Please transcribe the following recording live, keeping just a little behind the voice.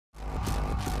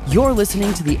You're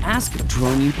listening to the Ask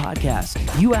Drone U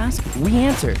podcast. You ask, we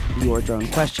answer your drone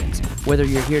questions. Whether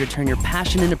you're here to turn your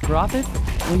passion into profit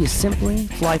or you simply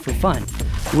fly for fun,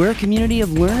 we're a community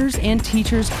of learners and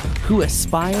teachers who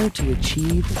aspire to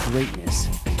achieve greatness.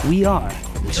 We are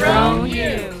Drone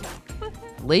U.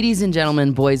 Ladies and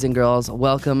gentlemen, boys and girls,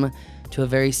 welcome to a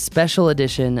very special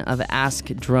edition of Ask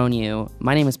Drone U.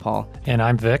 My name is Paul. And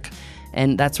I'm Vic.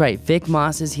 And that's right, Vic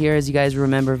Moss is here. As you guys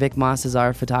remember, Vic Moss is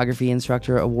our photography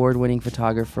instructor, award-winning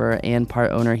photographer, and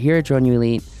part owner here at Drone U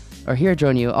Elite, or here at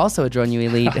Drone U, also a Drone U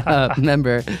Elite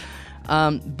member.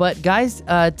 But guys,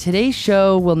 today's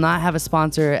show will not have a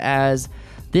sponsor, as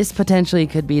this potentially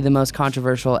could be the most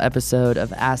controversial episode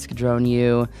of Ask Drone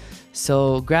U.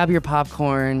 So grab your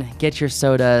popcorn, get your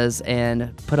sodas,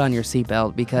 and put on your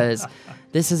seatbelt, because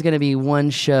this is going to be one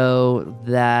show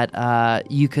that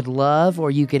you could love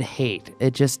or you could hate.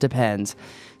 It just depends.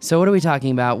 So what are we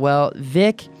talking about? Well,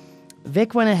 Vic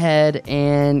went ahead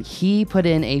and he put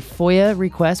in a FOIA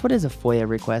request. What is a FOIA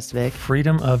request, Vic?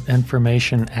 Freedom of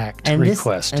Information Act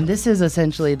request. And this is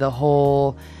essentially the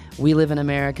whole, we live in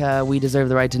America, we deserve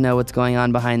the right to know what's going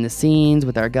on behind the scenes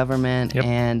with our government,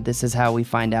 and this is how we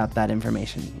find out that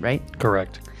information, right?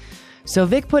 Correct. So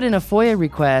Vic put in a FOIA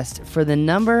request for the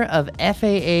number of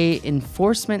FAA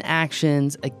enforcement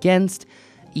actions against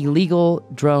illegal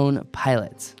drone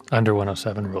pilots. Under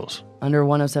 107 rules. Under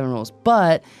 107 rules.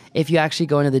 But if you actually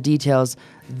go into the details,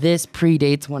 this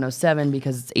predates 107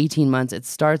 because it's 18 months. It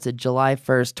starts at July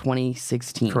 1st,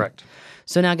 2016. Correct.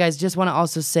 So now, guys, just want to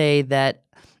also say that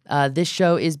this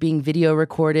show is being video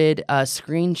recorded. A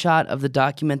screenshot of the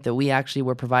document that we actually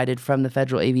were provided from the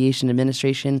Federal Aviation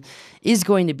Administration is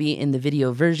going to be in the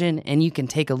video version, and you can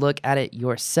take a look at it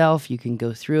yourself. You can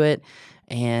go through it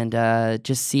and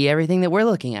just see everything that we're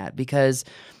looking at, because,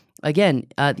 again,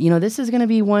 this is going to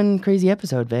be one crazy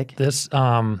episode, Vic. This,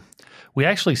 we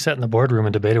actually sat in the boardroom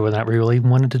and debated whether or not we really even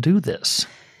wanted to do this.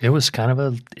 It was kind of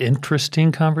an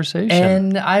interesting conversation.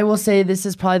 And I will say this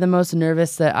is probably the most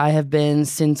nervous that I have been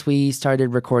since we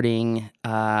started recording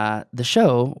the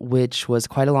show, which was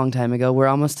quite a long time ago. We're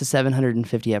almost to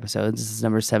 750 episodes. This is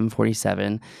number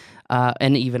 747.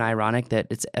 And even ironic that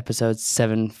it's episode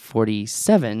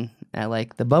 747,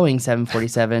 like the Boeing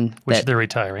 747. Which they're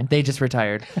retiring. They just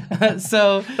retired.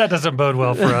 So that doesn't bode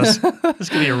well for us. This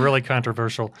could be a really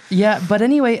controversial. Yeah, but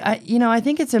anyway, I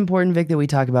think it's important, Vic, that we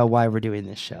talk about why we're doing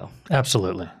this show.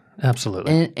 Absolutely.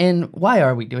 Absolutely. And why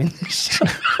are we doing this show?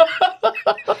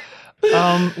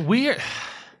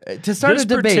 To start this a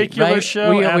debate, particular right?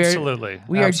 show, absolutely.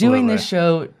 We are doing this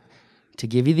show to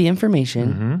give you the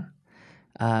information,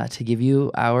 to give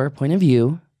you our point of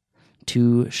view,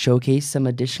 to showcase some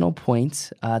additional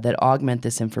points that augment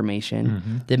this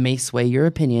information, that may sway your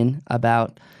opinion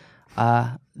about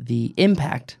the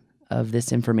impact of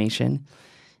this information.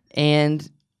 And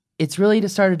it's really to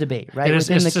start a debate, right? It's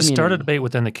to start a debate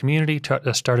within the community,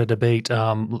 to start a debate,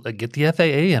 get the FAA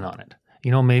in on it.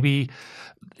 Maybe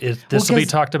this will be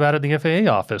talked about at the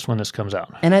FAA office when this comes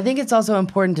out. And I think it's also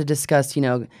important to discuss,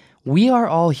 we are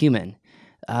all human.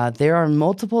 There are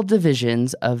multiple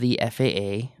divisions of the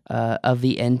FAA, of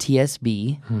the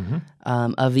NTSB,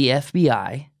 of the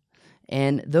FBI,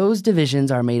 and those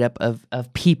divisions are made up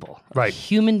of people, right?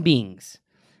 Human beings,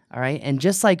 all right? And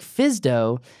just like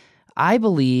FSDO, I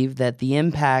believe that the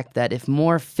impact that if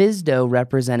more FSDO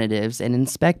representatives and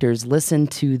inspectors listen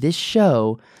to this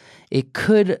show, it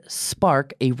could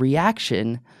spark a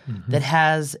reaction that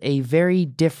has a very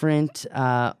different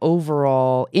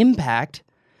overall impact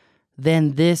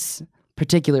than this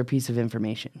particular piece of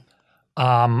information.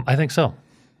 I think so.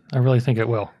 I really think it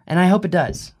will. And I hope it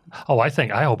does. Oh, I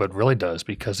hope it really does,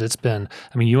 because it's been,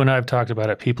 you and I have talked about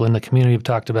it. People in the community have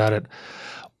talked about it.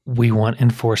 We want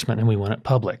enforcement and we want it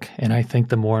public. And I think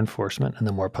the more enforcement and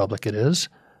the more public it is,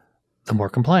 the more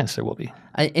compliance there will be.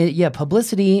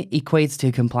 Publicity equates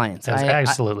to compliance.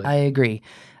 Absolutely. I agree.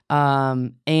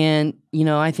 And,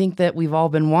 I think that we've all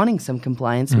been wanting some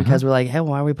compliance because we're like, hey,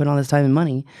 why are we putting all this time and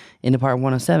money into Part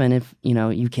 107 if,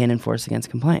 you can't enforce against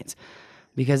compliance?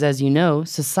 Because as you know,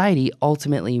 society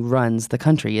ultimately runs the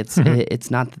country.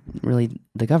 It's not really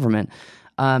the government.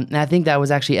 And I think that was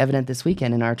actually evident this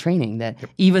weekend in our training, that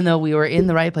even though we were in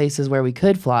the right places where we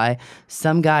could fly,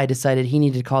 some guy decided he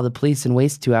needed to call the police and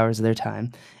waste 2 hours of their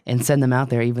time and send them out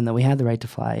there even though we had the right to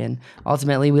fly. And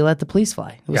ultimately, we let the police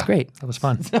fly. It was great. That was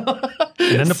fun.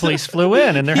 And then the police flew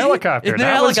in their helicopter.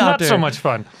 That was not so much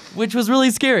fun. Which was really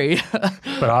scary.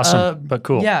 But awesome, but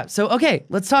cool. Yeah, so okay,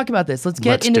 let's talk about this. Let's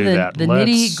get into the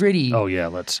nitty-gritty. Oh yeah,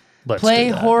 let's play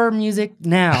horror music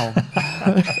now.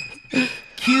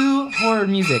 Cue horror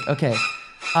music. Okay.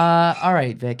 All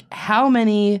right, Vic. How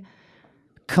many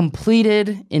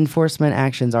completed enforcement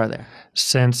actions are there?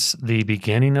 Since the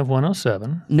beginning of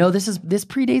 107. No, this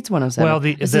predates 107. Well,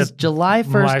 this is July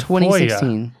 1st, my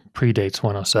 2016. FOIA predates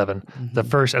 107. The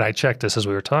first, and I checked this as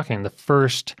we were talking, the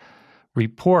first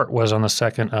report was on the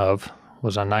 2nd of,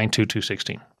 was on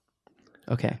 9/2/2016.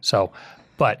 Okay. So,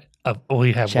 but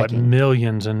we have Checking.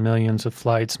 millions and millions of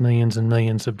flights, millions and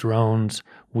millions of drones.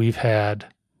 We've had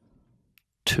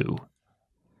 2.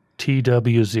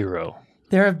 TW0.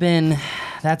 There have been,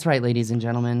 that's right, ladies and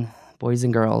gentlemen, boys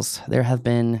and girls, there have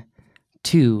been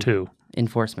 2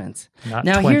 enforcements. Not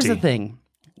now, 20. here's the thing.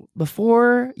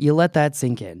 Before you let that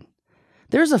sink in,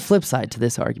 there's a flip side to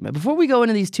this argument. Before we go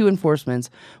into these 2 enforcements,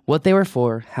 what they were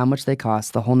for, how much they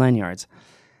cost, the whole 9 yards,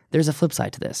 there's a flip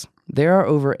side to this. There are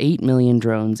over 8 million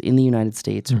drones in the United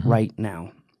States right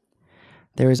now.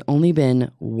 There has only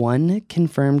been 1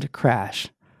 confirmed crash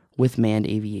with manned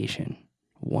aviation.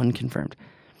 1 confirmed.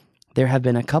 There have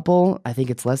been a couple, I think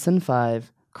it's less than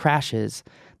 5, crashes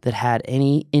that had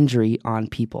any injury on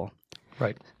people.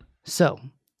 Right. So,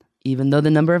 even though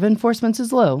the number of enforcements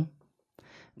is low,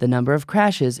 the number of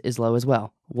crashes is low as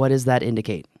well. What does that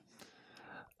indicate?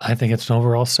 I think it's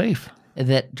overall safe.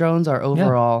 That drones are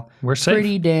overall we're safe.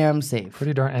 pretty damn safe.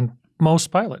 Pretty darn, and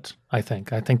most pilots, I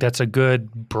think. I think that's a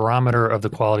good barometer of the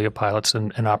quality of pilots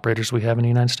and operators we have in the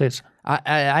United States.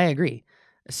 I agree.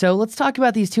 So let's talk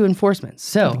about these 2 enforcements.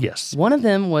 So yes. One of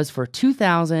them was for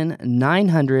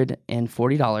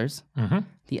 $2,940.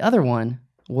 The other one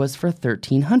was for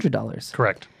 $1,300.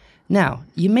 Correct. Now,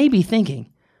 you may be thinking,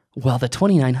 well, the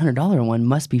 $2,900 one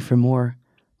must be for more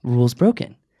rules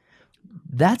broken.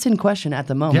 That's in question at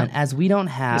the moment, as we don't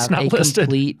have a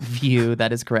complete view.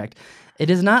 That is correct. It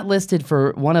is not listed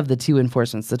for one of the 2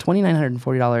 enforcements. The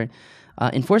 $2,940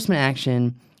 enforcement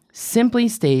action simply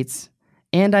states,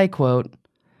 and I quote,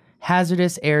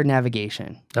 hazardous air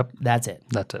navigation. Yep. That's it.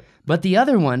 That's it. But the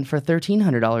other one for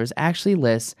 $1,300 actually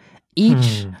lists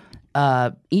each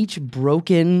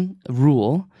broken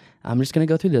rule. I'm just going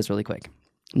to go through this really quick.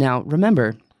 Now,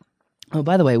 remember, oh,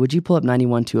 by the way, would you pull up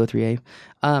 91203A?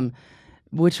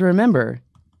 Which remember,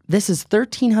 this is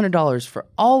 $1,300 for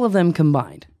all of them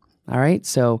combined. All right,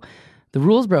 so the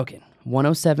rules broken: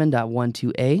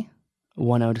 107.12A,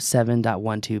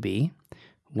 107.12B,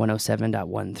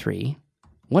 107.13,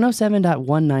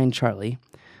 107.19 Charlie,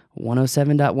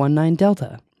 107.19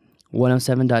 Delta,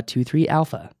 107.23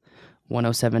 Alpha,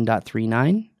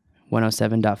 107.39,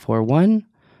 107.41,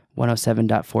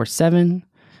 107.47,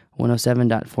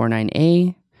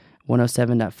 107.49A,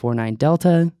 107.49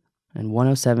 Delta, and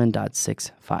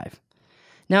 107.65.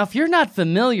 Now, if you're not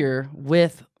familiar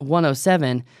with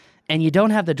 107 and you don't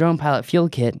have the Drone Pilot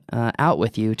Field Kit out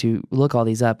with you to look all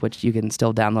these up, which you can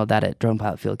still download that at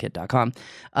dronepilotfieldkit.com,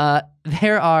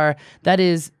 that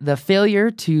is the failure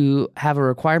to have a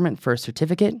requirement for a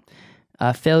certificate,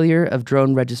 failure of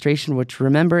drone registration, which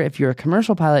remember, if you're a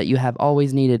commercial pilot, you have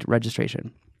always needed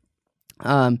registration.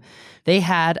 They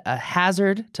had a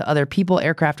hazard to other people,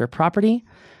 aircraft, or property.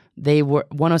 They were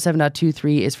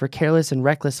 107.23 is for careless and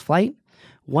reckless flight.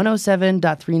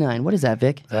 107.39, what is that,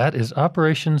 Vic? That is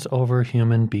operations over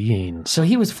human beings. So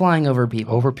he was flying over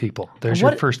people. Over people. There's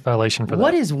your first violation for that.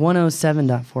 What is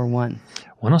 107.41?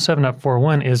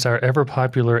 107.41 is our ever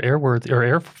popular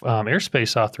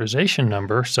airspace authorization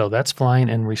number. So that's flying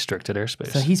in restricted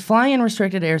airspace. So he's flying in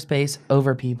restricted airspace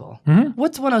over people.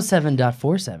 What's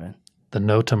 107.47? The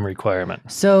NOTAM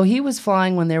requirement. So he was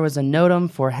flying when there was a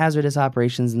NOTAM for hazardous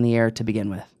operations in the air to begin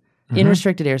with. In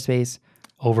restricted airspace.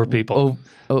 Over people.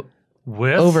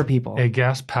 With over people. A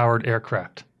gas-powered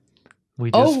aircraft. We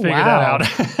just figured that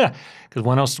out. Because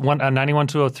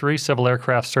 91203 civil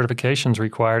aircraft certifications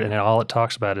required, and all it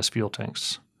talks about is fuel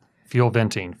tanks. Fuel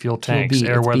venting, fuel tanks,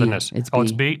 airworthiness.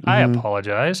 It's B. I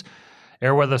apologize.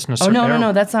 Airworthiness. Oh,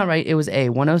 no, that's not right. It was A,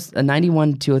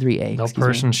 91203A. No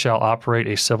person shall operate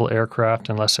a civil aircraft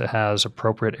unless it has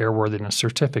appropriate airworthiness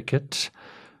certificate.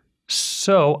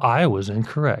 So I was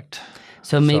incorrect.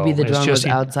 So maybe the drone was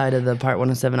outside of the Part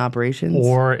 107 operations?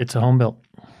 Or it's a home built.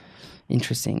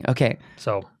 Interesting. Okay.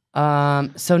 So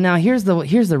now here's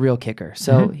the real kicker.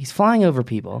 So he's flying over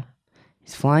people.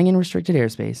 He's flying in restricted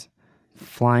airspace,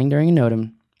 flying during a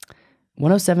NOTAM.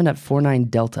 107.49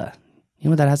 Delta. You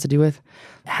know what that has to do with?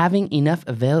 Having enough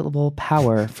available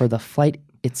power for the flight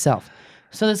itself.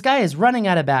 So this guy is running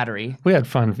out of battery. We had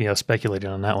fun, speculating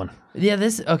on that one. Yeah,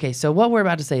 okay, so what we're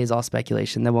about to say is all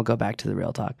speculation, then we'll go back to the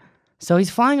real talk. So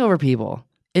he's flying over people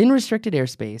in restricted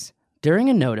airspace during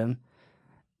a NOTAM,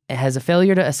 has a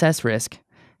failure to assess risk,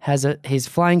 he's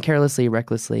flying carelessly,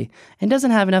 recklessly, and doesn't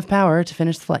have enough power to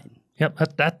finish the flight. Yep,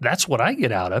 that's what I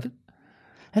get out of it.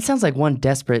 That sounds like one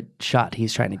desperate shot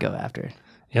he's trying to go after.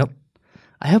 Yep.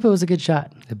 I hope it was a good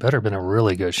shot. It better have been a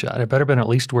really good shot. It better have been at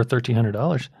least worth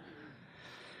 $1,300.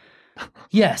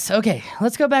 Yes. Okay.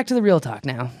 Let's go back to the real talk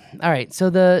now. All right. So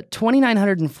the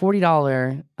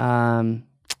 $2,940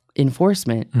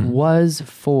 enforcement was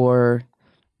for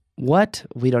what?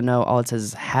 We don't know. All it says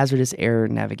is hazardous air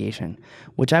navigation,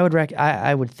 which I would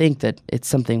I would think that it's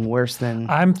something worse than.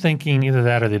 I'm thinking either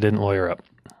that or they didn't lawyer up.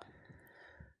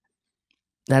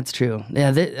 That's true.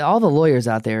 Yeah, all the lawyers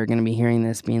out there are going to be hearing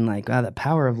this, being like, "Wow, the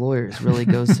power of lawyers really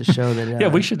goes to show that." Yeah,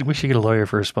 we should get a lawyer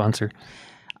for a sponsor.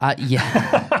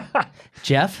 Yeah,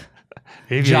 Jeff,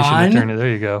 aviation John, attorney. There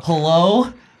you go.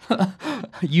 Hello,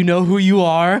 you know who you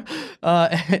are.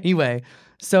 Anyway,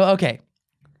 so okay,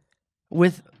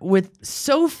 with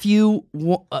so few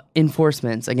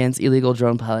enforcements against illegal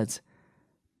drone pilots,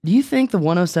 do you think the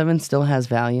 107 still has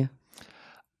value?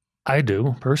 I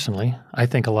do, personally. I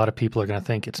think a lot of people are going to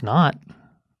think it's not,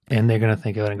 and they're going to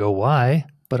think of it and go, why?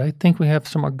 But I think we have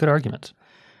some good arguments.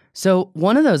 So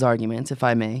one of those arguments, if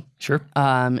I may, Sure,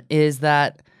 is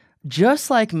that just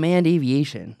like manned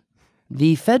aviation,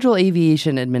 the Federal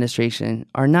Aviation Administration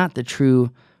are not the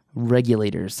true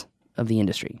regulators of the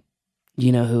industry. Do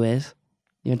you know who is?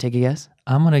 You want to take a guess?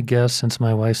 I'm going to guess, since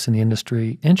my wife's in the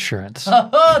industry, insurance.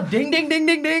 Ding, ding, ding,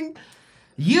 ding, ding.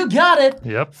 You got it.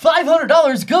 Yep.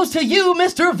 $500 goes to you,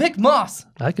 Mr. Vic Moss.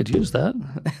 I could use that.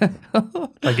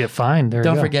 I get fined. There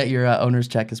Don't you go. forget your owner's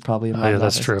check is probably in my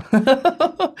that's office. true.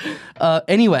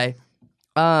 Anyway,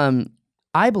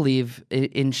 I believe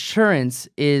insurance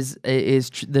is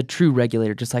the true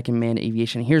regulator, just like in manned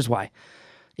aviation. Here's why.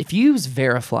 If you use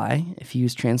Verifly, if you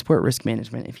use Transport Risk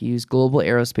Management, if you use Global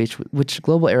Aerospace, which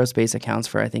Global Aerospace accounts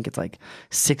for, I think it's like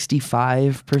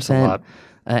 65%,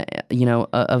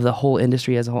 of the whole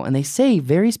industry as a whole. And they say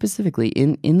very specifically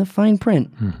in the fine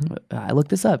print, I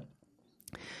looked this up,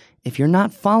 if you're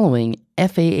not following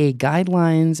FAA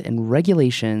guidelines and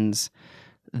regulations,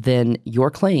 then your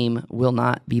claim will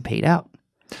not be paid out.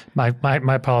 My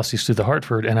policy is through the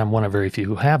Hartford, and I'm one of very few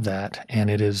who have that. And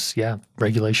it is,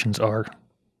 regulations are.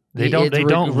 They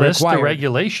don't list the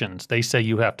regulations. They say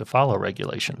you have to follow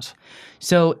regulations.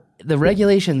 So the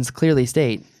regulations clearly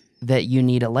state that you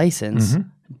need a license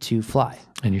to fly.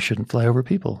 And you shouldn't fly over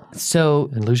people. So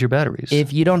and lose your batteries.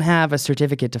 If you don't have a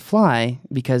certificate to fly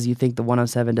because you think the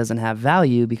 107 doesn't have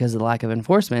value because of the lack of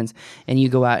enforcements, and you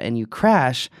go out and you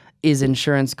crash, is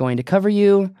insurance going to cover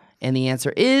you? And the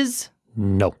answer is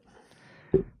no.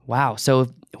 Wow. So if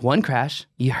one crash,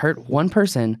 you hurt one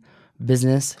person,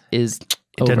 business is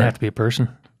It doesn't have to be a person.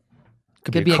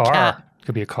 Could be a car. cat.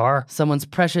 Could be a car. Someone's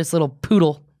precious little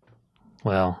poodle.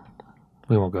 Well,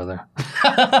 we won't go there.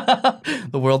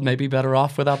 The world may be better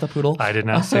off without the poodle. I did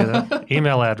not say that.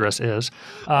 Email address is.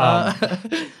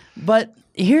 But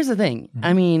here's the thing.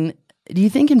 I mean, do you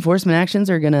think enforcement actions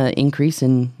are going to increase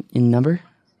in number?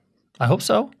 I hope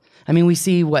so. I mean, we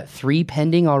see, 3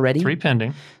 pending already? 3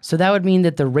 pending. So that would mean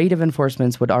that the rate of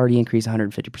enforcements would already increase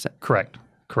 150%. Correct.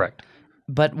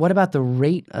 But what about the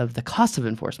rate of the cost of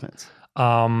enforcements?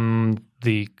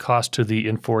 The cost to the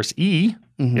enforcee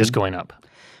is going up.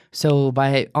 So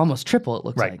by almost triple, it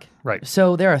looks like. Right.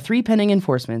 So there are 3 pending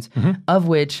enforcements, of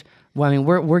which,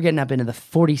 we're getting up into the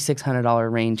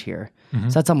 $4,600 range here.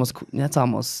 So that's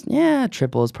almost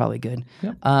triple is probably good.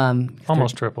 Yep.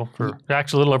 Almost triple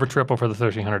actually a little over triple for the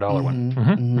 $1,300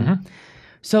 one.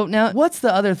 So now, what's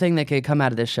the other thing that could come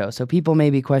out of this show? So people may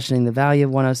be questioning the value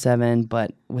of 107,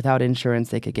 but without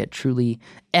insurance, they could get truly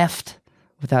effed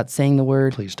without saying the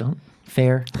word. Please don't.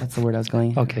 Fair. That's the word I was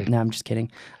going. Okay. No, I'm just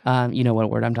kidding. You know what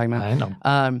word I'm talking about. I know.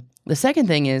 The second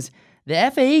thing is the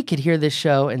FAA could hear this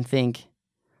show and think,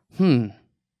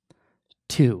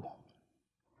 two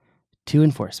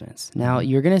enforcements. Now,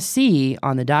 you're going to see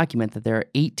on the document that there are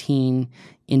 18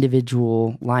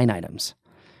 individual line items,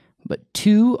 but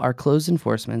 2 are closed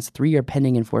enforcements, 3 are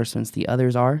pending enforcements. The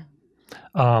others are?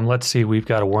 Let's see. We've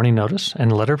got a warning notice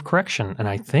and a letter of correction, and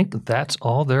I think that's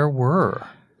all there were.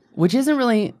 Which isn't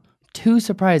really too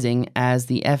surprising, as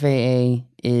the FAA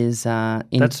is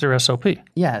that's their SOP.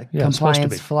 Yeah,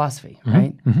 compliance philosophy,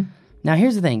 right? Now,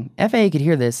 here's the thing. FAA could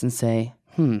hear this and say,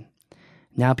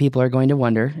 now people are going to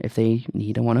wonder if they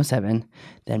need a 107.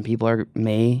 Then people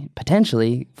may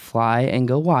potentially fly and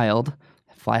go wild,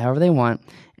 fly however they want,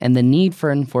 and the need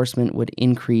for enforcement would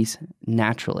increase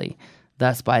naturally.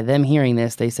 Thus, by them hearing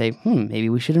this, they say, maybe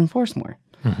we should enforce more.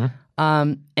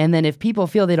 And then if people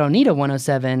feel they don't need a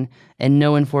 107 and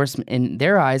no enforcement, in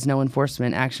their eyes, no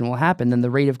enforcement action will happen, then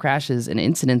the rate of crashes and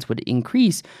incidents would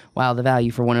increase while the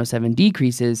value for 107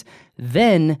 decreases.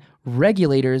 Then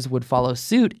regulators would follow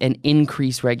suit and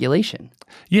increase regulation.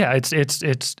 Yeah,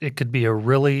 it could be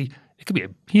a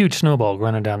huge snowball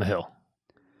running down the hill.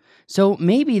 So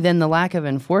maybe then the lack of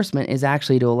enforcement is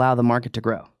actually to allow the market to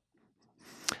grow.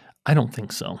 I don't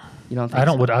think so. You don't think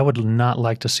so? I would not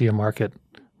like to see a market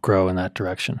grow in that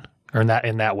direction or in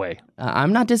that way.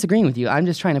 I'm not disagreeing with you. I'm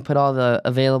just trying to put all the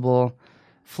available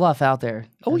fluff out there.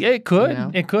 Oh, yeah, it could. You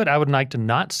know? It could. I would like to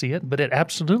not see it, but it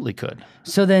absolutely could.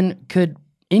 So then could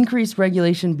increased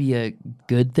regulation be a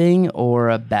good thing or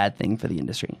a bad thing for the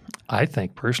industry? I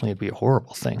think personally it'd be a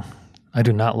horrible thing. I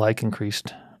do not like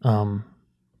increased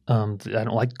I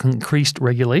don't like increased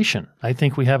regulation. I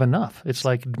think we have enough. It's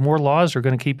like more laws are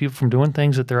going to keep you from doing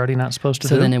things that they're already not supposed to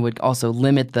do. So then it would also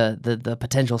limit the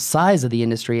potential size of the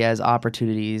industry as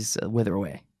opportunities wither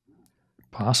away.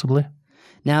 Possibly.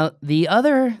 Now, the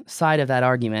other side of that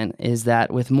argument is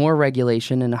that with more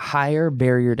regulation and a higher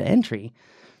barrier to entry,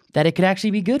 that it could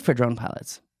actually be good for drone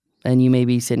pilots. And you may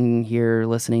be sitting here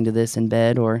listening to this in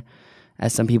bed, or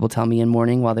as some people tell me in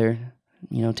morning while they're,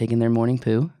 taking their morning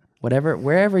poo,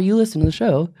 wherever you listen to the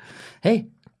show. Hey,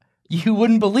 you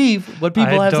wouldn't believe what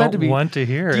people have said to me. I don't want to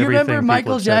hear. Do you remember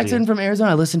Michael Jackson from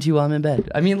Arizona? I listened to you while I'm in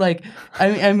bed. I mean.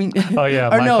 Oh yeah.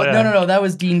 Or no. That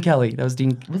was Dean Kelly. That was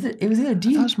Dean. Was it? It was either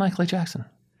Dean. That was Michael Jackson.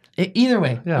 Either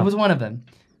way, yeah. It was one of them.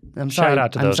 I'm sorry. Shout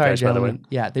out to those guys, gentlemen. by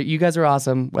the way. Yeah, you guys are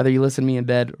awesome. Whether you listen to me in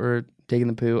bed or taking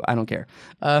the poo, I don't care.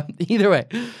 Either way,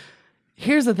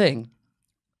 here's the thing.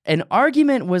 An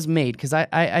argument was made because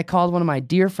I called one of my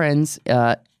dear friends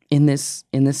in this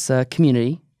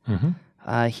community.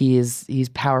 Mm-hmm. He's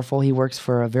powerful. He works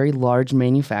for a very large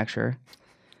manufacturer,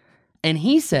 and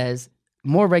he says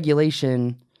more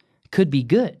regulation could be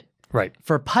good, right?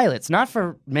 For pilots, not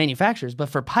for manufacturers, but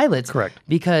for pilots. Correct.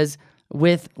 Because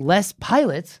with less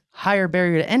pilots, higher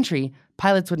barrier to entry,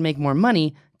 pilots would make more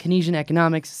money. Keynesian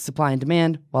economics, supply and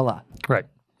demand, voila. Right.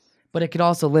 But it could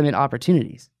also limit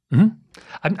opportunities. Mm-hmm.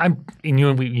 You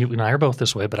and I are both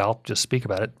this way, but I'll just speak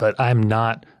about it. But I'm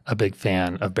not a big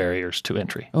fan of barriers to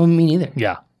entry. Oh, me neither.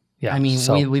 Yeah. I mean,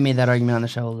 we made that argument on the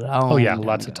show.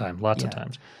 Lots of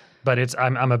times. But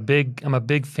I'm a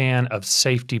big fan of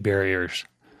safety barriers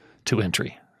to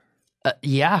entry.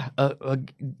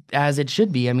 As it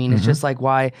should be. I mean, it's just like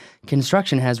why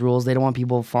construction has rules. They don't want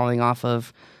people falling off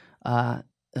of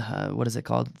what is it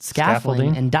called?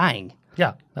 Scaffolding and dying.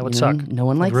 Yeah, that would suck. No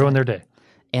one likes ruin that. their day.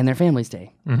 And their families'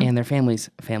 day. Mm-hmm. And their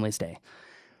families' day.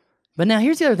 But now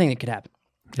here's the other thing that could happen.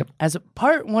 Yep. As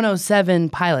Part 107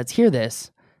 pilots hear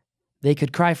this, they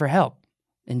could cry for help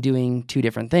in doing two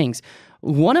different things.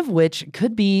 One of which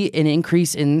could be an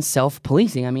increase in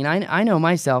self-policing. I mean, I know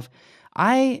myself.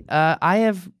 I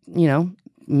have,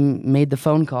 made the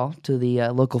phone call to the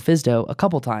local FSDO a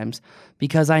couple times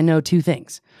because I know two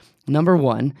things. Number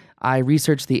one, I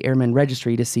researched the Airman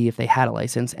Registry to see if they had a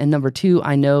license. And number two,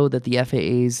 I know that the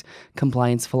FAA's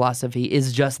compliance philosophy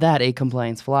is just that, a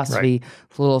compliance philosophy. Right.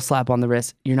 It's a little slap on the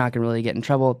wrist. You're not going to really get in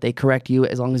trouble. They correct you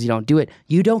as long as you don't do it.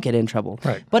 You don't get in trouble.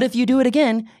 Right. But if you do it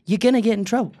again, you're going to get in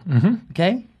trouble. Mm-hmm.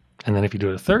 Okay? And then if you do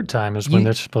it a third time is when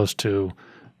they're supposed to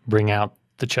bring out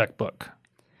the checkbook.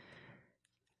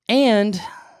 And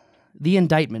the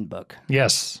indictment book.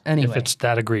 Yes. Anyway. If it's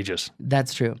that egregious.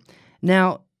 That's true.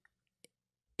 Now,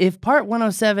 if Part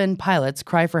 107 pilots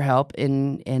cry for help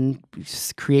and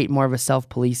create more of a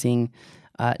self-policing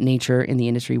nature in the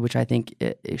industry, which I think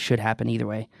it should happen either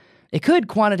way, it could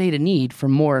quantitate a need for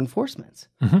more enforcements.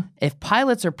 Mm-hmm. If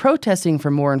pilots are protesting for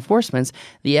more enforcements,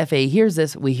 the FAA hears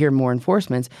this, we hear more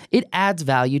enforcements, it adds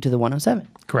value to the 107.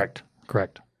 Correct.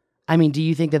 I mean, do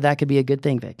you think that could be a good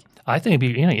thing, Vic? I think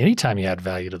it'd be, anytime you add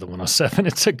value to the 107,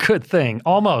 it's a good thing.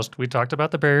 Almost. We talked about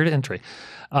the barrier to entry.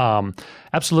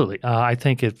 Absolutely. I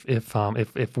think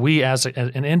if we as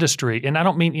an industry, and I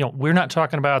don't mean, we're not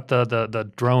talking about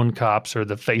the drone cops or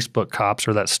the Facebook cops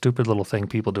or that stupid little thing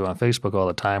people do on Facebook all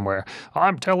the time where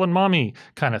I'm telling mommy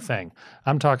kind of thing.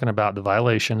 I'm talking about the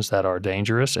violations that are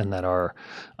dangerous and that are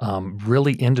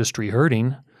really industry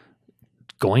hurting.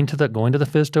 Going to the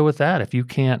FSDO with that. If you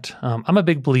can't, I'm a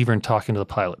big believer in talking to the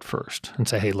pilot first and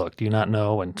say, hey, look, do you not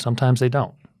know? And sometimes they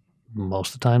don't.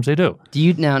 Most of the times they do. Do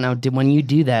you when you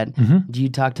do that, do you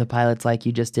talk to pilots like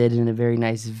you just did in a very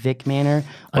nice Vic manner,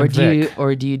 or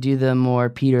do you do the more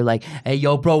Peter like, hey,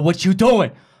 yo, bro, what you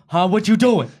doing? Huh? What you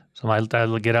doing? So I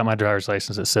get out my driver's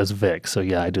license. It says Vic. So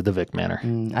yeah, I do the Vic manner.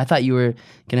 I thought you were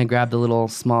gonna grab the little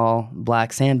small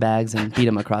black sandbags and beat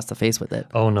him across the face with it.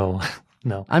 Oh no.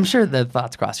 No. I'm sure the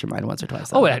thoughts crossed your mind once or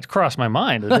twice. Oh, it crossed my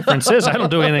mind. The difference is I don't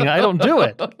do anything. I don't do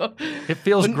it. It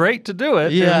feels great to do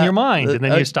it in your mind. And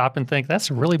then you stop and think,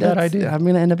 that's a really bad idea. I'm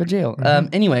going to end up in jail. Mm-hmm.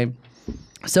 Anyway,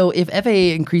 so if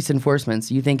FAA increased enforcements,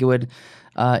 you think it would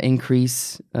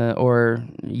increase or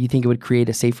you think it would create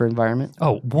a safer environment?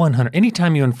 Oh, 100.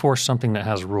 Anytime you enforce something that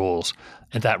has rules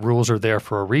and that rules are there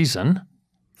for a reason,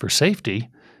 for safety,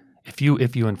 if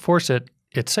you enforce it,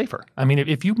 it's safer. I mean,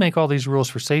 if you make all these rules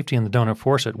for safety and don't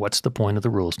enforce it, what's the point of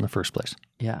the rules in the first place?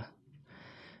 Yeah.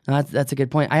 No, that's a good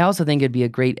point. I also think it'd be a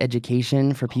great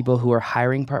education for people who are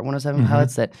hiring Part 107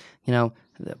 pilots that,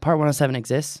 Part 107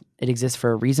 exists. It exists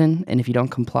for a reason, and if you don't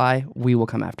comply, we will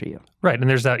come after you. Right, and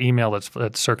there's that email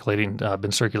that's circulating,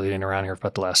 been circulating around here for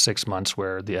about the last 6 months,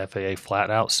 where the FAA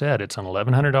flat out said it's an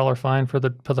 $1,100 fine for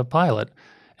the pilot,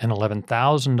 and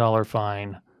 $11,000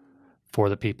 fine for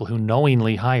the people who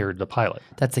knowingly hired the pilot.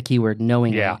 That's the key word,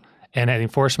 knowingly. Yeah. And an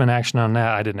enforcement action on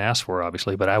that, I didn't ask for,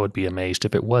 obviously, but I would be amazed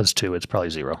if it was 2. It's probably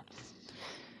 0.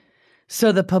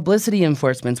 So the publicity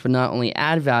enforcements would not only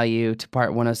add value to Part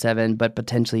 107, but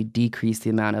potentially decrease the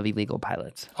amount of illegal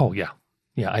pilots. Oh, yeah.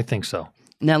 Yeah, I think so.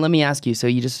 Now, let me ask you. So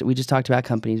we just talked about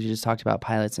companies. We just talked about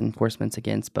pilots and enforcements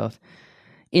against both.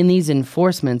 In these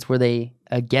enforcements, were they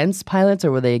against pilots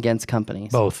or were they against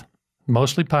companies? Both.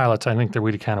 Mostly pilots. I think there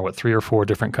we kind of 3 or 4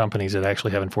 different companies that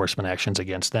actually have enforcement actions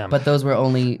against them. But those were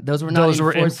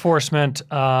enforcement.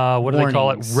 What do they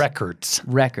call it? Records.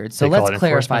 Records. So let's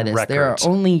clarify this. There are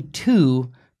only 2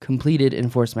 completed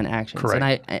enforcement actions.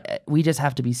 Correct. And we just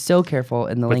have to be so careful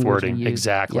in the With language wording. we use.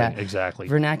 Exactly. Yeah. Exactly.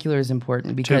 Vernacular is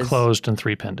important because 2 closed and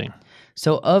 3 pending.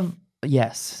 So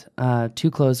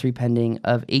 2 closed, 3 pending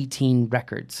of 18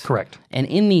 records. Correct. And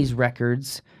in these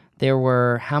records, there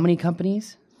were how many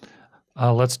companies?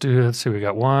 Let's see. We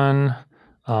got 1.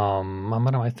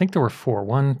 I think there were 4.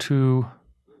 1, 2,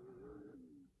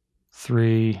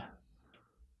 3,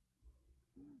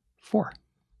 4,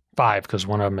 5, because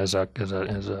one of them is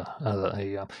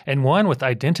and one with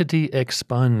identity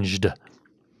expunged.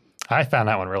 I found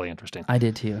that one really interesting. I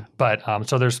did too. But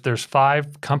so there's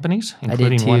 5 companies,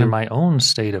 including one in my own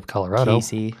state of Colorado.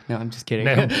 Casey. No, I'm just kidding.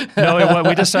 No,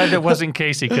 we decided it wasn't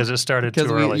Casey because it started too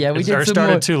early. It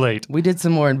started too late. We did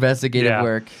some more investigative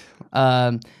work.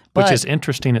 Which is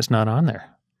interesting. It's not on there.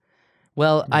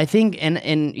 Well, I think,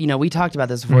 and we talked about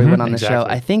this before we went on the show.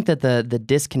 I think that the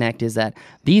disconnect is that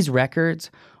these records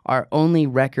are only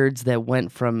records that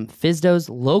went from FSDO's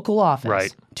local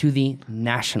office to the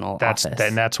national office.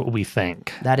 And that's what we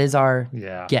think. That is our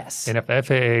guess. And if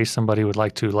FAA, somebody would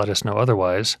like to let us know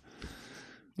otherwise.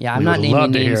 Yeah, I'm not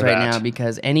naming names right now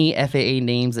because any FAA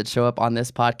names that show up on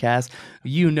this podcast,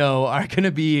 are going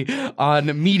to be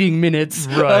on meeting minutes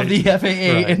of the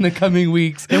FAA in the coming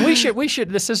weeks. And we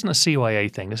should. This isn't a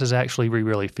CYA thing. This is actually, we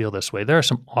really feel this way. There are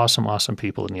some awesome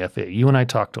people in the FAA. You and I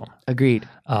talked to them. Agreed.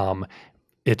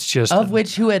 It's just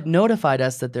who had notified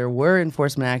us that there were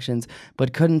enforcement actions,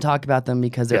 but couldn't talk about them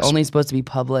because they're only supposed to be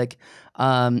public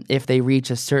if they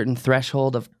reach a certain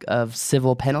threshold of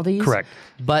civil penalties. Correct.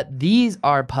 But these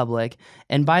are public,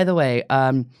 and by the way,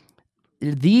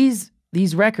 these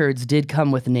records did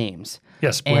come with names.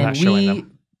 Yes, we're not showing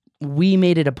them. We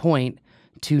made it a point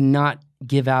to not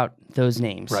give out those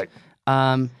names. Right.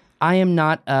 I am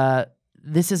not.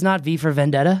 This is not V for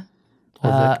Vendetta.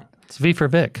 It's V for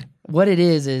Vic. What it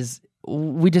is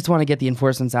we just want to get the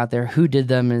enforcements out there. Who did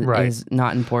them is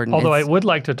not important. Although I would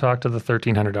like to talk to the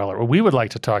 $1,300. Well, we would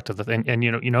like to talk to and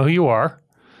you know who you are.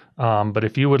 But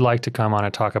if you would like to come on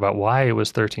and talk about why it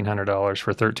was $1,300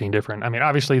 for 13 different, I mean,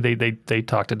 obviously they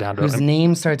talked it down to whose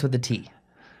name starts with a T.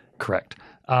 Correct.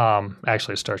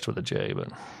 Actually, it starts with a J.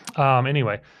 But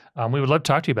anyway, we would love to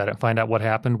talk to you about it and find out what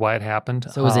happened, why it happened.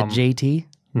 So was it JT?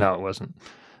 No, it wasn't.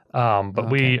 But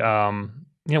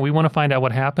we want to find out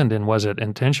what happened, and was it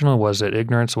intentional? Was it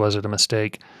ignorance? Was it a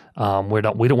mistake? We don't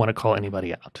want to call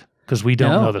anybody out because we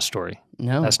don't know the story.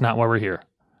 No. That's not why we're here.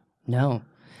 No.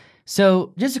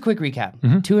 So just a quick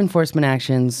recap. 2 enforcement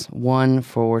actions, one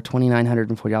for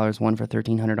 $2,940, one for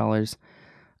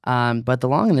 $1,300. But the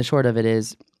long and the short of it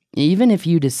is, even if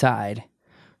you decide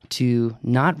to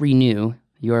not renew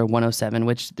your 107,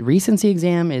 which the recency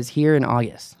exam is here in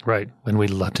August. Right, and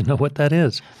we'd love to know what that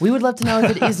is. We would love to know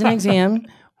if it is an exam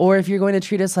or if you're going to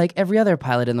treat us like every other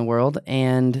pilot in the world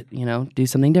and, do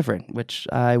something different, which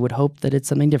I would hope that it's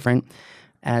something different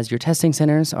as your testing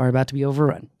centers are about to be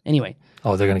overrun. Anyway.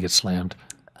 Oh, they're going to get slammed.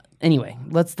 Anyway,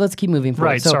 let's keep moving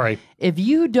forward. Right, sorry. If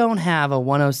you don't have a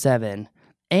 107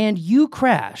 and you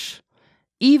crash,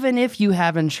 even if you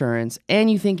have insurance and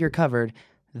you think you're covered,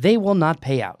 they will not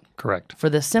pay out. Correct. For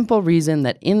the simple reason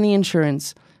that in the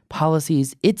insurance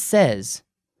policies, it says,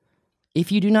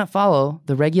 if you do not follow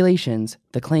the regulations,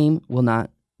 the claim will not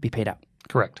be paid out.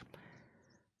 Correct.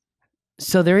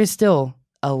 So there is still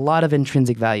a lot of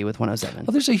intrinsic value with 107.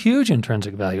 Well, there's a huge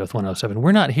intrinsic value with 107.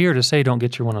 We're not here to say don't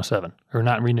get your 107 or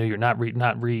not renew your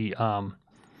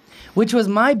which was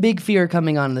my big fear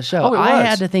coming on the show. Oh, it was. I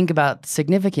had to think about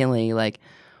significantly, like,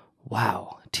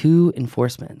 wow, 2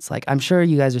 enforcements. Like, I'm sure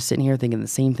you guys are sitting here thinking the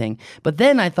same thing. But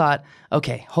then I thought,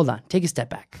 okay, hold on, take a step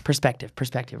back. Perspective,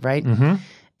 right? Mm-hmm.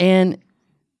 And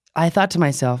I thought to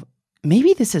myself,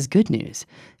 maybe this is good news,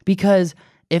 because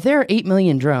if there are 8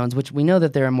 million drones, which we know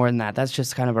that there are more than that, that's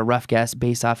just kind of a rough guess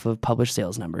based off of published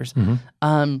sales numbers.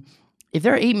 If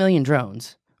there are 8 million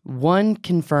drones, one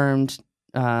confirmed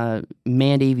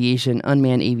manned aviation,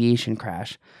 unmanned aviation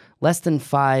crash, less than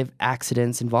 5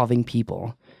 accidents involving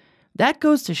people. That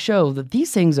goes to show that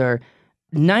these things are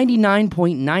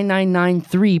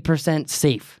 99.9993%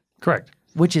 safe. Correct.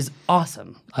 Which is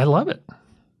awesome. I love it.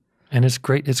 And it's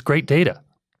great. It's great data.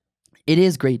 It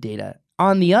is great data.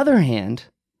 On the other hand,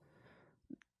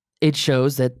 it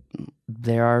shows that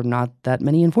there are not that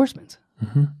many enforcements.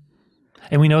 Mm-hmm.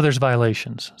 And we know there's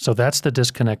violations. So that's the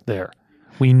disconnect there.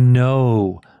 We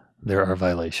know there are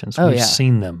violations. We've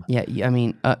seen them. Yeah, I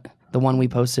mean, the one we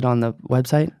posted on the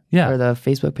website or the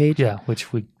Facebook page. Yeah,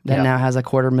 which we now has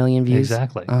 250,000 views.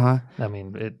 Exactly. I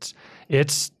mean,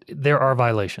 it's there are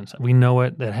violations. We know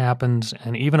it. That happens.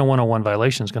 And even a 101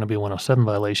 violation is going to be a 107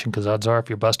 violation, because odds are if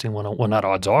you're busting 101, well, not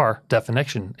odds are,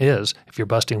 definition is if you're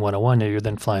busting 101, you're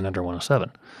then flying under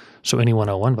 107. So any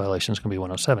 101 violation is going to be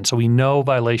 107. So we know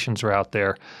violations are out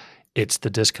there. It's the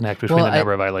disconnect between the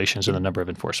number of violations and the number of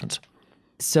enforcements.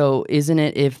 So isn't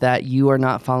it if that you are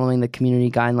not following the community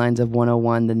guidelines of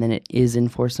 101, then it is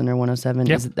enforced under 107?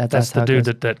 Yeah, that's the dude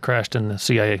that crashed in the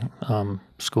CIA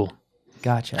school.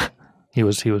 Gotcha. He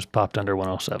was popped under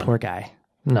 107. Poor guy.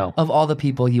 No. Of all the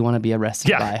people you want to be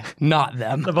arrested by, not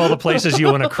them. Of all the places you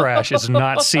want to crash, it's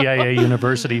not CIA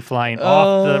University flying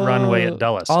off the runway at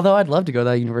Dulles. Although I'd love to go to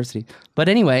that university. But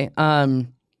anyway,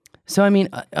 so I mean,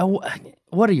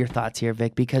 what are your thoughts here,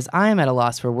 Vic? Because I am at a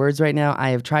loss for words right now.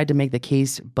 I have tried to make the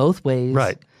case both ways.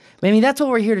 Right. I mean, that's what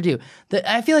we're here to do.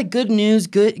 I feel like good news,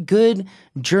 good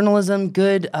journalism,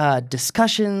 good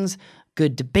discussions,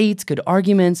 good debates, good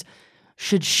arguments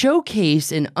should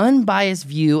showcase an unbiased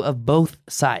view of both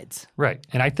sides. Right.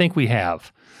 And I think we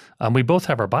have. We both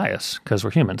have our bias because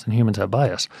we're humans and humans have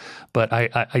bias. But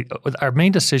our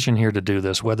main decision here to do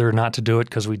this, whether or not to do it,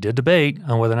 because we did debate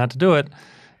on whether or not to do it,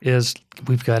 is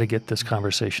we've got to get this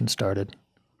conversation started.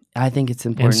 I think it's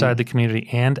important. Inside the community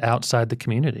and outside the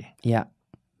community. Yeah.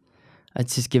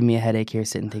 It's just giving me a headache here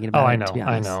sitting thinking about it, to be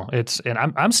honest. I know.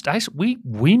 We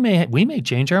may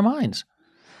change our minds.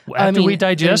 After we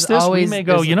digest this, we may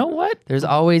go, you know what? There's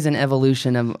always an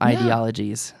evolution of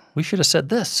ideologies. We should have said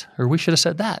this, or we should have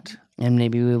said that. And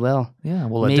maybe we will. Yeah,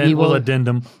 we'll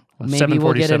addendum. Maybe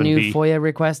we'll get a new FOIA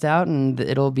request out, and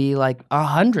it'll be like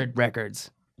 100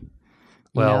 records.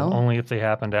 Well, only if they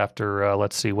happened after,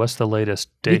 let's see, what's the latest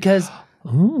date? Because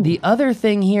the other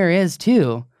thing here is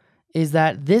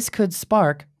that this could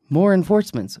spark more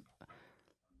enforcements.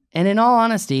 And in all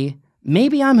honesty,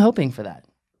 maybe I'm hoping for that.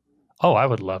 Oh, I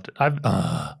would love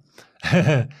to.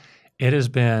 It has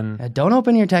been... don't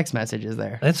open your text messages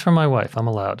there. It's from my wife. I'm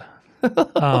allowed.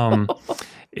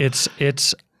 It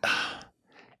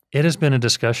has been a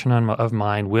discussion of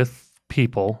mine with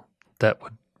people that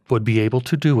would be able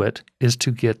to do it, is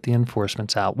to get the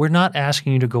enforcements out. We're not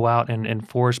asking you to go out and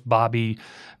enforce Bobby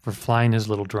for flying his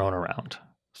little drone around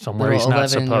somewhere he's not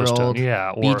supposed to.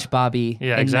 Yeah, or Beach Bobby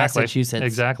in Massachusetts.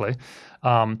 Exactly.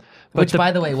 Which,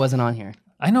 by the way, wasn't on here.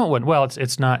 I know it wouldn't. Well,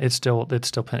 it's not. It's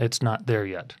not there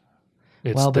yet.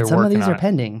 But some of these are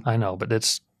pending. I know, but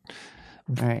it's.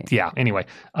 All right. Yeah. Anyway,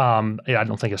 I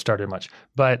don't think it started much,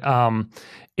 but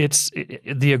it's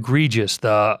the egregious,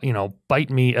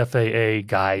 bite me FAA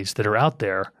guys that are out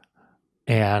there,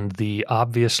 and the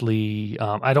obviously,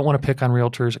 I don't want to pick on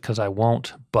realtors because I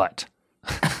won't, but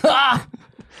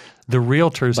the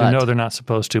realtors who know they're not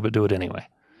supposed to but do it anyway.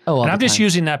 Oh, and I'm just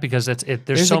using that because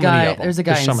there's so many of them. There's a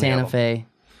guy in Santa Fe.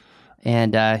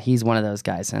 And he's one of those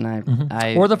guys, and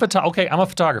or the okay, I'm a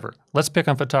photographer. Let's pick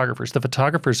on photographers. The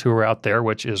photographers who are out there,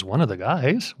 which is one of the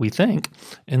guys we think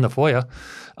in the FOIA.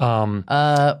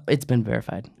 It's been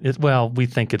verified. We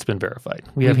think it's been verified.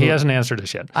 He hasn't answered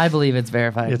us yet. I believe it's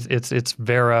verified. It's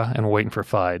Vera, and we're waiting for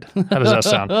Fide. How does that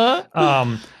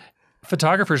sound?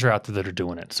 Photographers are out there that are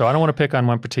doing it. So I don't want to pick on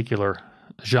one particular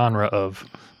genre of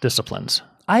disciplines.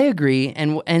 I agree,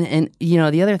 and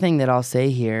the other thing that I'll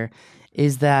say here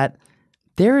is that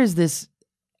there is this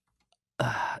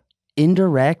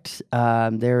indirect,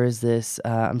 there is this,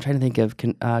 I'm trying to think of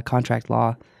contract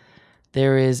law.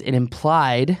 There is an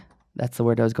implied, that's the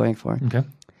word I was going for. Okay.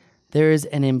 There is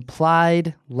an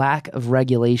implied lack of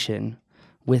regulation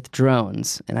with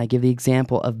drones. And I give the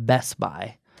example of Best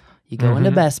Buy. You go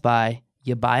into Best Buy,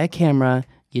 you buy a camera,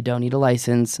 you don't need a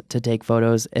license to take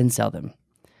photos and sell them.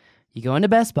 You go into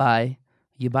Best Buy,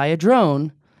 you buy a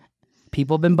drone,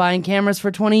 people have been buying cameras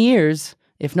for 20 years,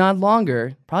 if not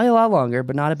longer, probably a lot longer,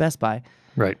 but not at Best Buy.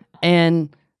 Right.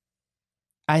 And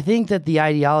I think that the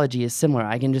ideology is similar.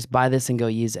 I can just buy this and go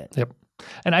use it. Yep.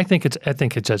 And I think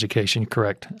it's education,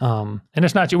 correct. And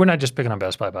it's not, we're not just picking on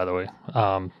Best Buy, by the way.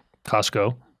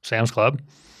 Costco, Sam's Club,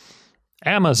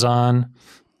 Amazon.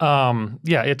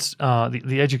 It's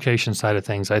the education side of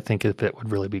things. I think that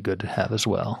would really be good to have as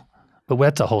well. But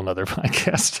that's a whole nother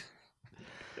podcast.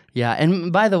 Yeah.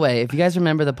 And by the way, if you guys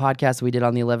remember the podcast we did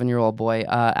on the 11-year-old boy,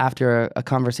 after a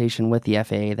conversation with the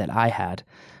FAA that I had,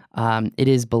 it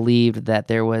is believed that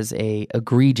there was a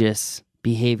egregious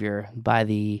behavior by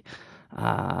the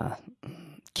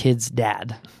kid's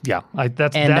dad. Yeah,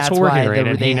 that's what we're hearing,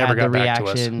 and he never got back to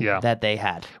us. Yeah, that they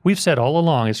had. We've said all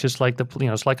along, it's just like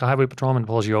it's like a highway patrolman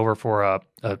pulls you over for a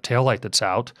taillight that's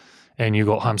out, and you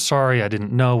go, "I'm sorry, I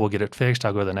didn't know. We'll get it fixed.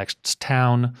 I'll go to the next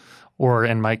town." Or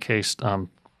in my case,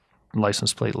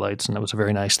 license plate lights, and it was a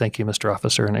very nice thank you, Mr.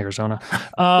 Officer in Arizona.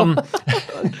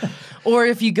 Or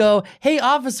if you go, "Hey,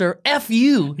 officer, F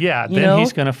you." Yeah, then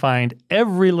he's going to find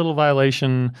every little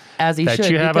violation as he that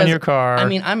should, you have on your car. I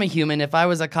mean, I'm a human. If I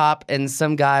was a cop and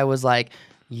some guy was like,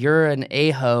 "You're an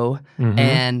a-ho,"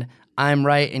 and I'm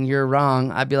right and you're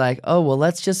wrong, I'd be like, "Oh, well,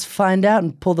 let's just find out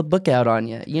and pull the book out on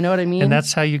you." You know what I mean? And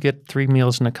that's how you get 3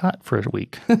 meals in a cot for a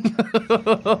week.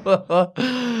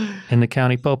 In the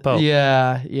county popo.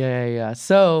 Yeah.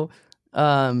 So,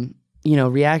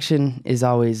 reaction is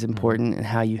always important in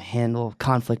how you handle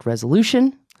conflict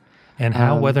resolution. And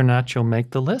how whether or not you'll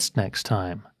make the list next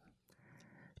time.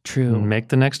 True. Make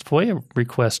the next FOIA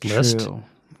request list.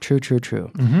 True.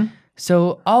 Mm-hmm.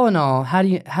 So all in all, how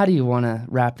do you want to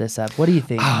wrap this up? What do you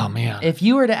think? Oh, man. If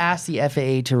you were to ask the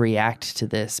FAA to react to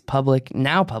this public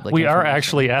We are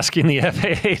actually asking the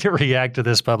FAA to react to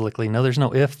this publicly. No, there's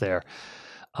no if there.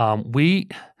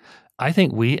 I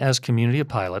think we as community of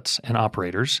pilots and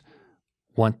operators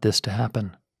want this to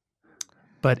happen.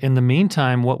 But in the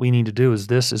meantime, what we need to do is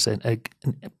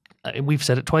we've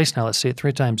said it twice now, let's say it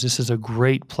 3 times. This is a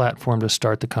great platform to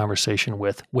start the conversation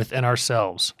within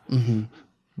ourselves,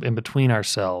 in between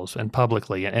ourselves and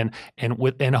publicly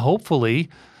and hopefully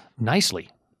nicely.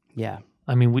 Yeah.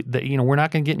 I mean, we're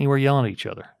not going to get anywhere yelling at each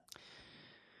other.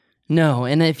 No,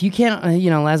 and if you can't,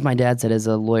 as my dad said, as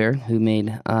a lawyer who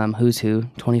made Who's Who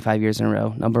 25 years in a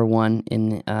row, #1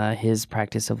 in his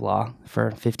practice of law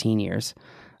for 15 years,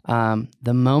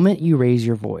 the moment you raise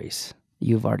your voice,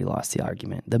 you've already lost the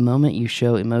argument. The moment you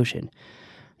show emotion,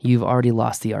 you've already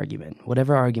lost the argument,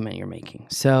 whatever argument you're making.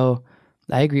 So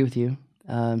I agree with you.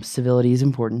 Civility is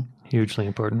important. Hugely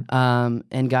important.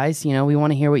 And guys, we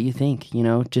want to hear what you think.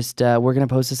 We're going to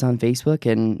post this on Facebook,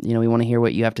 and, we want to hear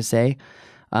what you have to say.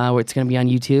 It's going to be on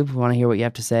YouTube. We want to hear what you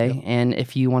have to say. Yep. And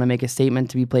if you want to make a statement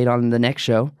to be played on the next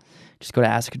show, just go to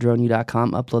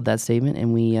askadroneyou.com, upload that statement,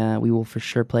 and we will for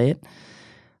sure play it.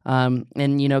 And,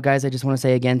 guys, I just want to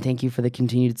say again, thank you for the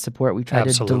continued support. We tried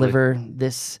to deliver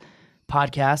this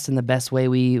podcast in the best way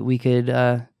we could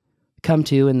come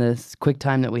to in the quick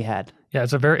time that we had. Yeah,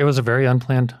 it was a very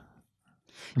unplanned.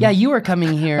 Yeah, you were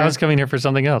coming here. I was coming here for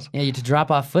something else. Yeah, to drop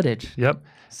off footage. Yep.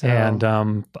 So. And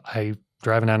I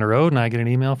driving down the road, and I get an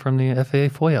email from the FAA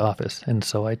FOIA office. And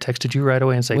so I texted you right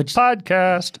away and say,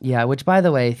 podcast. Yeah, which, by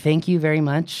the way, thank you very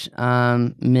much,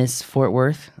 Miss Fort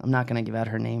Worth. I'm not going to give out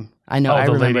her name. I know, I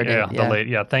remember it. The lady.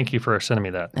 Yeah, thank you for sending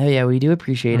me that. Oh, yeah, we do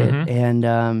appreciate it. And,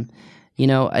 I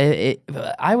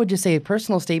would just say a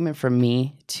personal statement from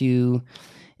me to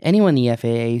anyone in the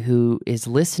FAA who is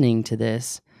listening to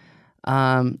this.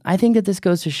 I think that this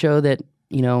goes to show that,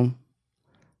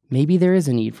 maybe there is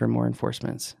a need for more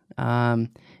enforcements.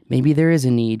 Maybe there is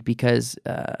a need because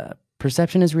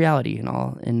perception is reality in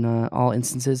all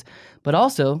instances. But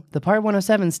also, the Part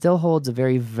 107 still holds a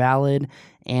very valid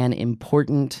and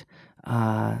important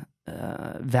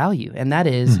value, and that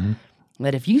is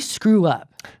that if you screw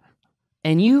up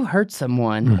and you hurt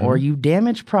someone, or you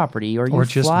damage property, or you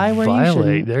fly where you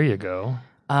shouldn't, there you go.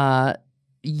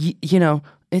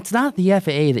 It's not the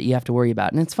FAA that you have to worry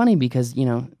about. And it's funny because,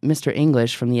 Mr.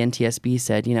 English from the NTSB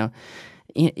said,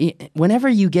 whenever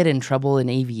you get in trouble in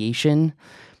aviation,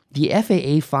 the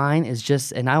FAA fine is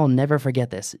just, and I will never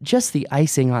forget this, just the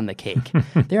icing on the cake.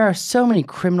 There are so many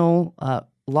criminal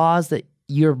laws that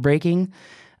you're breaking.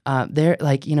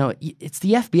 It's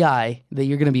the FBI that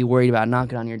you're going to be worried about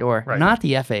knocking on your door, not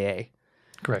the FAA.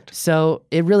 Correct. So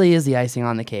it really is the icing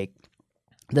on the cake.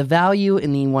 The value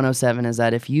in the 107 is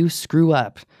that if you screw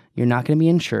up, you're not going to be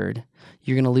insured.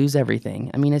 You're going to lose everything.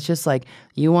 I mean, it's just like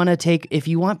if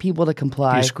you want people to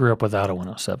comply. You screw up without a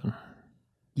 107.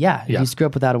 Yeah, if you screw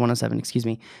up without a 107, excuse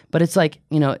me. But it's like,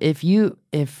 if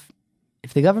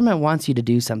the government wants you to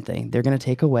do something, they're going to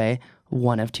take away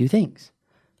one of two things: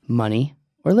 money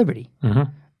or liberty. Mm-hmm.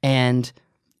 And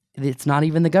it's not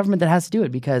even the government that has to do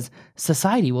it, because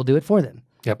society will do it for them.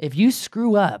 Yep. If you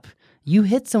screw up, you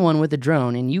hit someone with a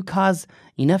drone and you cause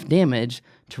enough damage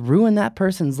to ruin that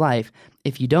person's life,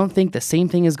 if you don't think the same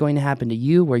thing is going to happen to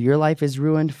you where your life is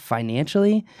ruined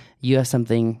financially, you have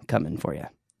something coming for you.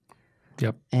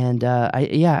 Yep. And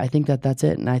I think that's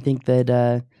it. And I think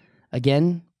that,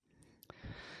 again,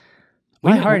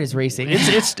 my heart is racing. It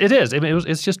is.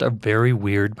 It's just a very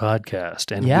weird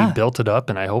podcast, and we built it up,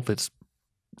 and I hope it's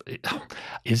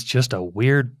just a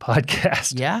weird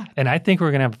podcast. Yeah. And I think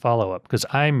we're going to have a follow-up, because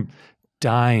I'm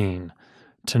dying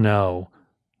to know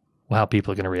how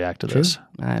people are going to react to this.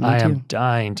 I am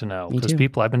dying to know, because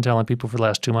I've been telling people for the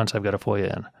last 2 months I've got a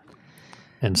FOIA in.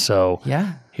 And so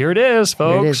here it is,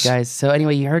 folks. Here it is, guys. So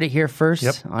anyway, you heard it here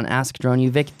first on Ask Drone U.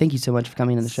 Vic, thank you so much for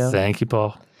coming to the show. Thank you,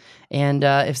 Paul. And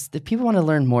if people want to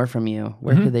learn more from you,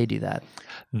 where could they do that?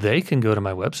 They can go to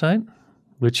my website,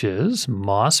 which is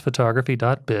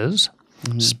mossphotography.biz,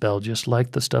 spelled just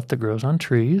like the stuff that grows on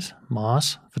trees,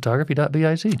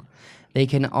 mossphotography.biz. They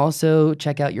can also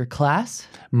check out your class.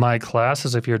 My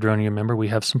classes, if you're a Drone U member, we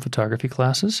have some photography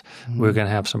classes. We're going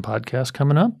to have some podcasts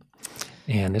coming up,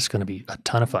 and it's going to be a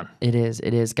ton of fun. It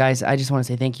is. Guys, I just want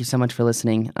to say thank you so much for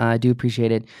listening. I do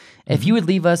appreciate it. If you would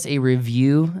leave us a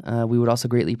review, we would also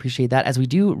greatly appreciate that, as we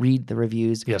do read the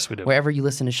reviews. Yes, we do. Wherever you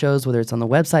listen to shows, whether it's on the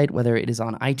website, whether it is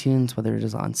on iTunes, whether it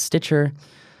is on Stitcher.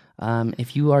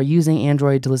 If you are using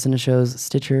Android to listen to shows,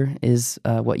 Stitcher is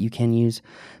what you can use.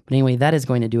 But anyway, that is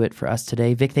going to do it for us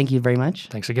today. Vic, thank you very much.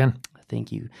 Thanks again.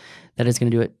 Thank you. That is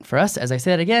going to do it for us. As I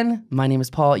said again, my name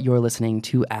is Paul. You're listening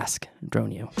to Ask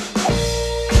Drone U.